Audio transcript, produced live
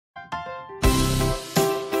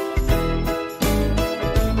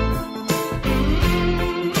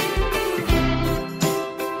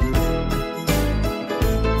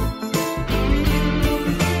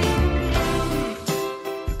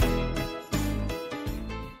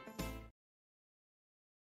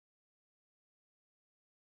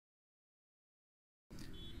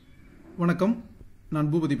வணக்கம், நான்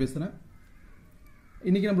பூபதி பேசுகிறேன்.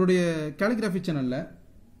 இன்றைக்கி நம்மளுடைய கேலிகிராஃபி சேனலில்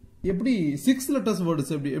எப்படி 6 லெட்டர்ஸ்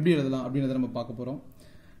வேர்ட்ஸ் எப்படி எழுதலாம் அப்படின்றத நம்ம பார்க்க போகிறோம்.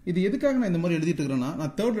 இது எதுக்காக நான் இந்த மாதிரி எழுதிட்டு இருக்கிறேன்னா,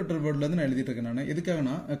 நான் 3rd லெட்டர் வேர்ட்லேருந்து நான் எழுதிட்டு இருக்கேன். நான்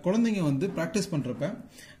எதுக்காகனா, குழந்தைங்க வந்து ப்ராக்டிஸ் பண்ணுறப்ப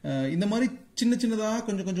இந்த மாதிரி சின்னதாக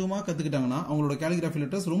கொஞ்சம் கொஞ்சமாக கற்றுக்கிட்டாங்கன்னா அவங்களோட கேலிகிராஃபி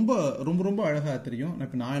லெட்டர்ஸ் ரொம்ப ரொம்ப ரொம்ப அழகாக தெரியும்.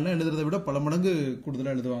 இப்போ நான் எல்லாம் எழுதுறதை விட பல மடங்கு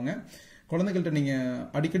கூடுதலாக எழுதுவாங்க. குழந்தைகள்கிட்ட நீங்கள்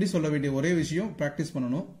அடிக்கடி சொல்ல வேண்டிய ஒரே விஷயம் ப்ராக்டிஸ்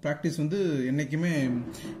பண்ணணும். ப்ராக்டிஸ் வந்து என்றைக்குமே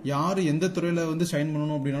யார் எந்த துறையில் வந்து ஷைன்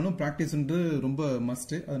பண்ணணும் அப்படின்னாலும் ப்ராக்டிஸ் வந்து ரொம்ப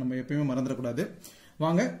மஸ்ட்டு. அதை நம்ம எப்பயுமே மறந்துடக்கூடாது.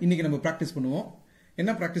 வாங்க இன்னைக்கு நம்ம ப்ராக்டிஸ் பண்ணுவோம்.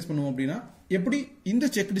 என்ன ப்ராக்டிஸ் பண்ணுவோம் அப்படின்னா, எப்படி இந்த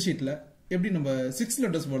செக்டு ஷீட்டில் எப்படி நம்ம 6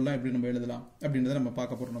 லெட்டர்ஸ் வேர்ட்லாம் எப்படி நம்ம எழுதலாம் அப்படின்றத நம்ம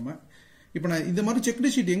பார்க்க போகிறோம். நம்ம இப்போ நான் இந்த மாதிரி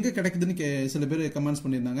செக்டு ஷீட் எங்கே கிடைக்குதுன்னு சில பேர் கமெண்ட்ஸ்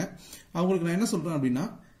பண்ணியிருந்தாங்க. அவங்களுக்கு நான் என்ன சொல்கிறேன் அப்படின்னா,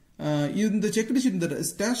 இந்த செக்டு ஷீட் இந்த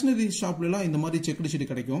ஸ்டேஷனரி ஷாப்லாம் இந்த மாதிரி செக்டு ஷீட்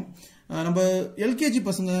கிடைக்கும். நம்ம எல்கேஜி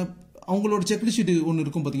பசங்க அவங்களோட செக்டு ஷீட் ஒன்று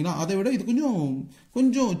இருக்கும் பார்த்தீங்கன்னா, அதை விட இது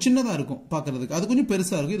கொஞ்சம் சின்னதாக இருக்கும் பார்க்கறதுக்கு. அது கொஞ்சம்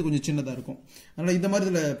பெருசாக இருக்கும், இது கொஞ்சம் சின்னதாக இருக்கும். அதனால் இந்த மாதிரி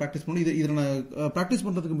இதில் ப்ராக்டிஸ் பண்ணணும். இதில் நான் ப்ராக்டிஸ்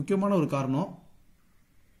பண்ணுறதுக்கு முக்கியமான ஒரு காரணம்,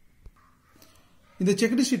 இந்த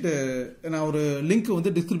செக்டு ஷீட்டு நான் ஒரு லிங்க்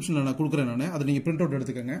வந்து டிஸ்கிரிப்ஷனில் நான் கொடுக்குறேன். நான் அதை நீங்கள் பிரிண்ட் அவுட்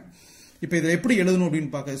எடுத்துக்கோங்க. இப்போ இதை எப்படி எழுதணும்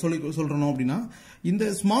அப்படின்னு சொல்கிறோம் அப்படின்னா, இந்த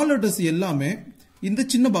ஸ்மால் லெட்டர்ஸ் எல்லாமே இந்த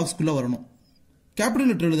சின்ன பாக்ஸ்க்குள்ளே வரணும். கேபிட்டல்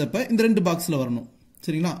லெட்டர் எழுதப்ப இந்த 2 பாக்ஸில் வரணும்.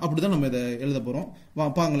 சரிங்களா? அப்படிதான் நம்ம இதை எழுத போகிறோம்.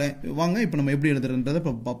 வாங்க இப்போ நம்ம எப்படி எழுதுறதுன்றதை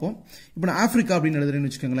இப்போ பார்ப்போம். இப்போ நான் ஆப்பிரிக்கா அப்படின்னு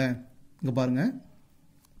எழுதுறேன்னு வச்சுக்கோங்களேன். இங்கே பாருங்க,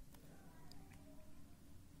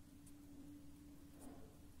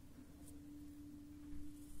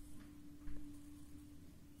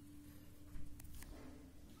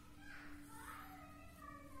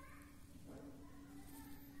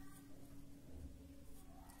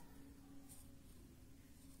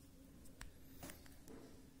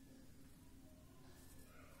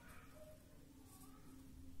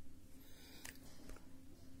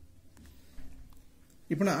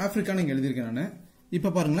 இப்போ நான் ஆப்பிரிக்கான்னு இங்கே எழுதியிருக்கேன். நான் இப்போ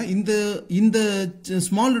பாருங்களேன், இந்த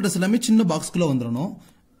ஸ்மால் லெட்டர்ஸ் எல்லாமே சின்ன பாக்ஸ்க்குள்ளே வந்துடணும்.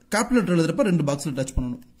 கேபிட்டல் லெட்டர் எழுதுறப்ப 2 பாக்ஸில் டச்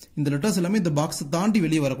பண்ணணும். இந்த லெட்டர்ஸ் எல்லாமே இந்த பாக்ஸ் தாண்டி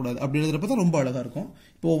வெளியே வரக்கூடாது. அப்படி எழுதுறப்ப தான் ரொம்ப அழகாக இருக்கும்.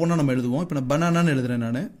 இப்போ ஒவ்வொன்றா நம்ம எழுதுவோம். இப்போ நான் பனானான்னு எழுதுறேன்.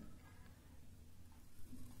 நான்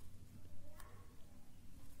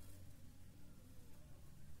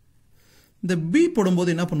இந்த பி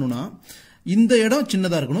போடும்போது என்ன பண்ணுன்னா, இந்த இடம்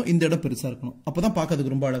சின்னதாக இருக்கணும், இந்த இடம் பெருசாக இருக்கணும். அப்போ தான்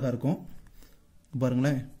பார்க்கறதுக்கு ரொம்ப அழகாக இருக்கும்.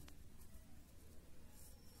 பாருங்களேன்,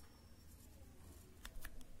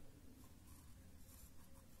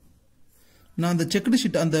 நான் அந்த செக்டு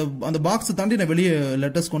ஷீட் அந்த பாக்ஸ் தாண்டி நான் வெளியே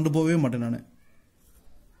லெட்டர்ஸ் கொண்டு போகவே மாட்டேன். நான்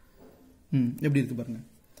எப்படி இருக்கு பாருங்க.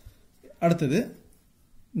 அடுத்தது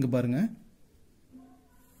இங்க பாருங்க,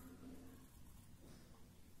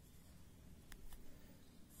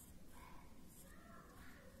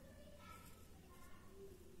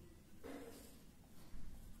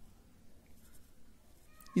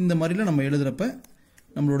 இந்த மாதிரிலாம் நம்ம எழுதுறப்ப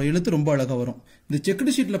நம்மளோட எழுத்து ரொம்ப அழகாக வரும். இந்த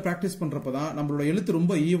செக்டு ஷீட்டில் ப்ராக்டிஸ் பண்ணுறப்ப தான் நம்மளோட எழுத்து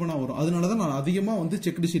ரொம்ப ஈவனாக வரும். அதனால தான் நான் அதிகமாக வந்து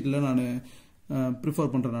செக்டு ஷீட்டில் நான்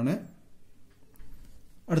ப்ரிஃபர் பண்ணுறேன். நான்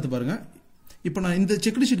அடுத்து பாருங்க, இப்போ நான் இந்த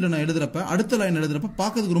செக்டு ஷீட்டில் நான் எழுதுறப்ப அடுத்த லைன் எழுதுறப்ப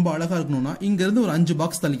பார்க்கறதுக்கு ரொம்ப அழகாக இருக்கணும்னா, இங்கேருந்து ஒரு 5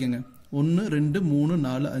 பாக்ஸ் தள்ளிக்கங்க. 1 2 3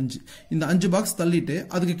 4 5 இந்த 5 பாக்ஸ் தள்ளிட்டு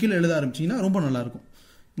அதுக்கு கீழே எழுத ஆரம்பிச்சிங்கன்னா ரொம்ப நல்லாயிருக்கும்.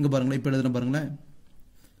 இங்கே பாருங்களேன், இப்போ எழுதுறேன் பாருங்களேன்.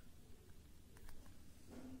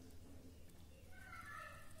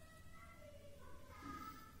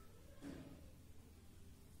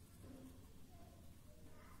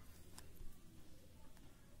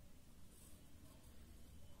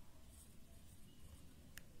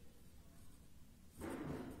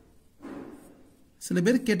 சில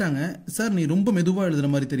பேர் கேட்டாங்க, சார் நீ ரொம்ப மெதுவாக எழுதுற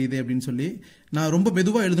மாதிரி தெரியுது அப்படின்னு சொல்லி. நான் ரொம்ப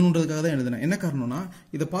மெதுவாக எழுதணுன்றதுக்காக தான் எழுதுனேன். என்ன காரணம்னா,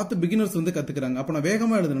 இதை பார்த்து பிகினர்ஸ் வந்து கற்றுக்குறாங்க. அப்போ நான்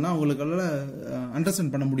வேகமாக எழுதுனேன்னா அவங்களுக்கால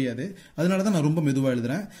அண்டர்ஸ்டாண்ட் பண்ண முடியாது. அதனால தான் நான் ரொம்ப மெதுவாக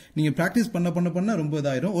எழுதுறேன். நீங்கள் ப்ராக்டிஸ் பண்ண ரொம்ப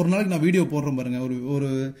இதாயிரும். ஒரு நாளைக்கு நான் வீடியோ போடுறேன் பாருங்க, ஒரு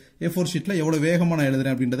A4 ஷீட்டில் எவ்வளோ வேகமாக நான்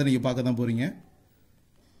எழுதுறேன் அப்படின்றத நீங்கள் பார்க்க தான் போறீங்க.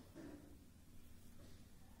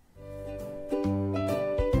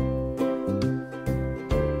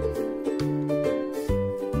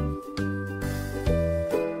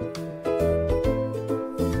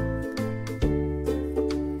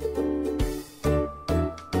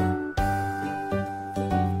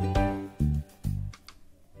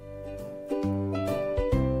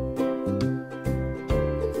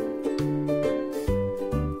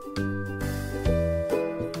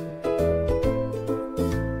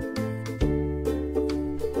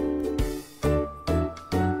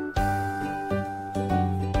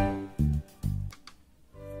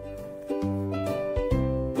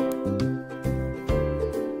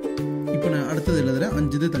 இப்போ நான் அடுத்தது எழுதுறேன்.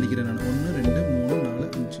 5 இது தள்ளிக்கிறேன். நான் 1 2 3 4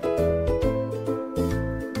 5.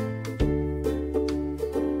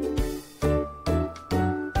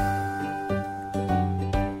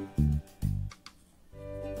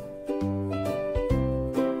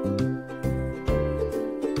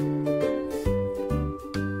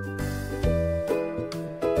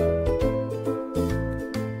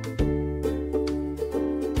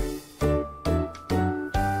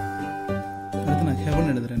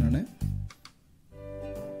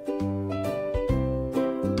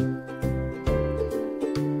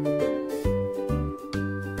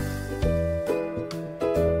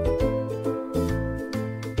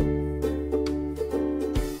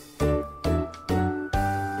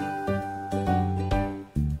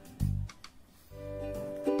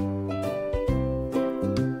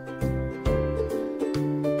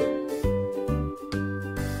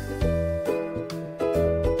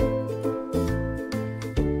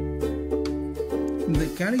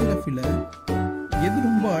 கேலிகிராஃபியில் எது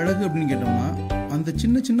ரொம்ப அழகு அப்படின்னு கேட்டோம்னா அந்த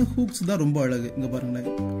சின்ன சின்ன ஹூக்ஸ் தான் ரொம்ப அழகு. இங்கே பாருங்களேன்,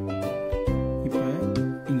 இப்போ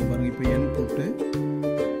இங்கே பாருங்க, இப்போ என் போட்டு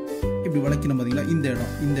இப்படி வளைக்கணும் பார்த்தீங்களா, இந்த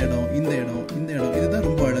இடம் இந்த இடம் இந்த இடம் இந்த இடம், இதுதான்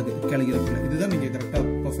ரொம்ப அழகு கேலிகிராஃபியில். இதுதான் நீங்கள் கரெக்டாக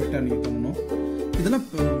பர்ஃபெக்டாக நீங்கள் பண்ணணும். இதெல்லாம்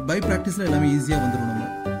பை ப்ராக்டிஸில் எல்லாமே ஈஸியாக வந்துடும், நம்ம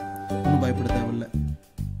ஒன்றும் பயப்பட தேவையில்லை.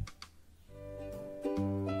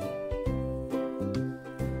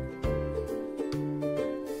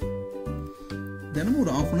 தினமும்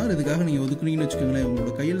ஒரு 1/2 hour இதுக்காக நீங்கள் ஒதுக்குனீங்கன்னு வச்சுக்கோங்களேன்,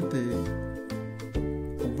 உங்களோட கையெழுத்து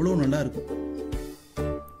அவ்வளோ நல்லா இருக்கும்.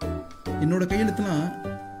 என்னோட கையெழுத்துலாம்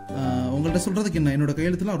உங்கள்கிட்ட சொல்கிறதுக்கு என்ன, என்னோட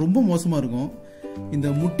கையெழுத்துலாம் ரொம்ப மோசமாக இருக்கும். இந்த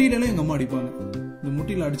முட்டியிலலாம் எங்கள் அம்மா அடிப்பாங்க, இந்த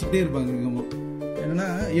முட்டியில் அடிச்சுக்கிட்டே இருப்பாங்க எங்கள் அம்மா. என்னென்னா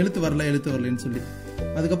எழுத்து வரலன்னு சொல்லி.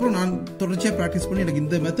 அதுக்கப்புறம் நான் தொடர்ச்சியாக ப்ராக்டிஸ் பண்ணி எனக்கு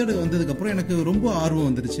இந்த மெத்தடு வந்ததுக்கப்புறம் எனக்கு ரொம்ப ஆர்வம்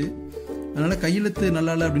வந்துருச்சு. அதனால் கையெழுத்து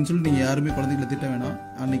நல்லா இல்லை அப்படின்னு சொல்லி நீங்கள் யாருமே குழந்தைகளை திட்ட வேணாம்.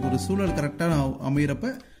 அன்றைக்கி ஒரு சூழல் கரெக்டாக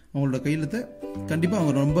அமைகிறப்ப அவங்களோட கையெழுத்தை கண்டிப்பாக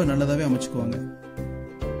அவங்க ரொம்ப நல்லதாகவே அமைச்சுக்குவாங்க.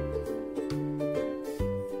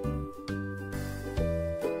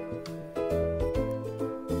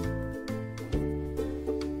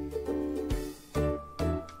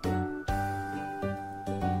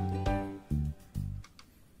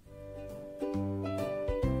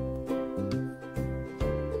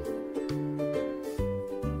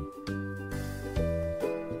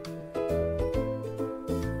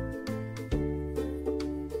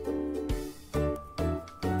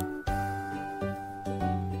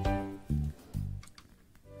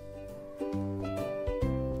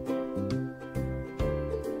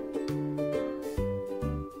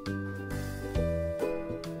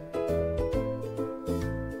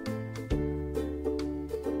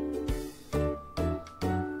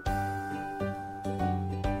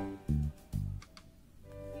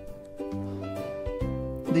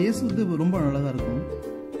 இந்த எஸ் வந்து ரொம்ப நல்லா தான் இருக்கும்.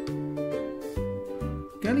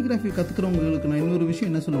 கேலிகிராஃபி கற்றுக்கிறவங்களுக்கு நான் இன்னொரு விஷயம்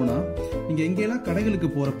என்ன சொல்லுவேன்னா, நீங்கள் எங்கேயெல்லாம் கடைகளுக்கு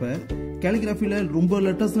போகிறப்ப கேலிகிராஃபியில் ரொம்ப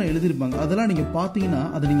லெட்டர்ஸ்லாம் எழுதியிருப்பாங்க, அதெல்லாம் நீங்கள் பார்த்தீங்கன்னா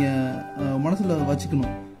அதை நீங்கள் மனசில்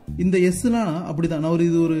வச்சுக்கணும். இந்த எஸ்லாம் அப்படி தான். நான்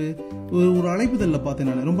இது ஒரு அழைப்புதலில் பார்த்தேன்,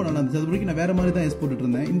 நான் ரொம்ப நல்லா இருந்துச்சு. அது வரைக்கும் நான் வேறு மாதிரி தான் எஸ் போட்டுட்டு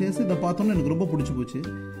இருந்தேன். இந்த எஸ் இதை பார்த்தோன்னே எனக்கு ரொம்ப பிடிச்சி போச்சு.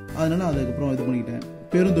 அதனால அதுக்கப்புறம் இது பண்ணிக்கிட்டேன்.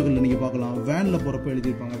 பேருந்துகளில் நீங்கள் பார்க்கலாம், வேனில் போகிறப்ப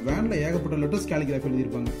எழுதியிருப்பாங்க, வேனில் ஏகப்பட்ட லெட்டர்ஸ் கேலிகிராஃபி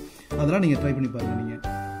எழுதியிருப்பாங்க. அதெல்லாம் நீங்கள் ட்ரை பண்ணி பாருங்கள். நீங்கள்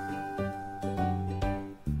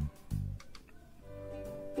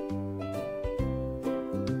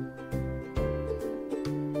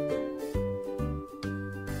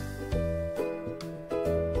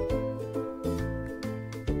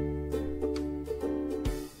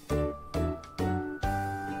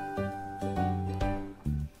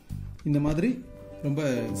இந்த மாதிரி ரொம்ப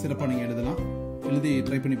சிறப்பாக நீங்கள் எழுதி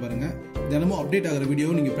ட்ரை பண்ணி பாருங்கள். தினமும் அப்டேட் ஆகிற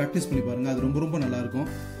வீடியோவை நீங்கள் ப்ராக்டிஸ் பண்ணி பாருங்கள். அது ரொம்ப ரொம்ப நல்லாயிருக்கும்.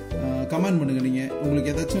 கமெண்ட் பண்ணுங்கள். நீங்கள்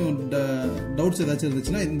உங்களுக்கு ஏதாச்சும் டவுட்ஸ் ஏதாச்சும்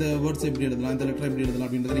இருந்துச்சுன்னா, இந்த வேர்ட்ஸ் எப்படி எழுதலாம், இந்த லெட்டர் எப்படி எழுதலாம்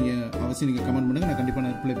அப்படின்றத நீங்கள் அவசியம் நீங்கள் கமெண்ட் பண்ணுங்கள். நான் கண்டிப்பாக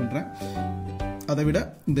நான் ரிப்ளை பண்ணுறேன். அதை விட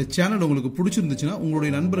இந்த சேனல் உங்களுக்கு பிடிச்சிருந்துச்சுன்னா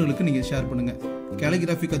உங்களுடைய நண்பர்களுக்கு நீங்கள் ஷேர் பண்ணுங்கள்.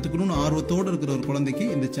 கேலிகிராஃபி கற்றுக்கணும்னு ஆர்வத்தோடு இருக்கிற ஒரு குழந்தைக்கு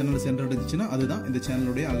இந்த சேனலை சென்றடைஞ்சிச்சுன்னா அதுதான் இந்த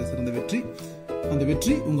சேனலுடைய ஆக சிறந்த வெற்றி. அந்த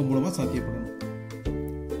வெற்றி உங்கள் மூலமாக சாத்தியப்படணும்.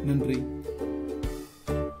 நன்றி.